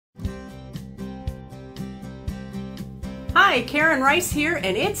Hi, Karen Rice here,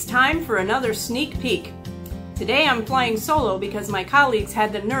 and it's time for another sneak peek. Today I'm flying solo because my colleagues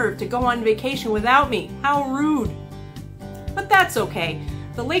had the nerve to go on vacation without me. How rude! But that's okay.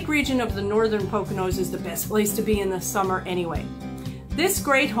 The lake region of the northern Poconos is the best place to be in the summer anyway. This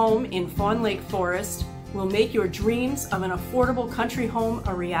great home in Fawn Lake Forest will make your dreams of an affordable country home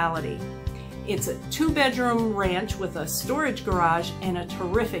a reality. It's a 2-bedroom ranch with a storage garage and a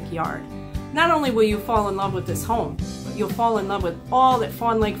terrific yard. Not only will you fall in love with this home, but you'll fall in love with all that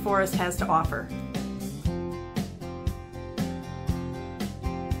Fawn Lake Forest has to offer.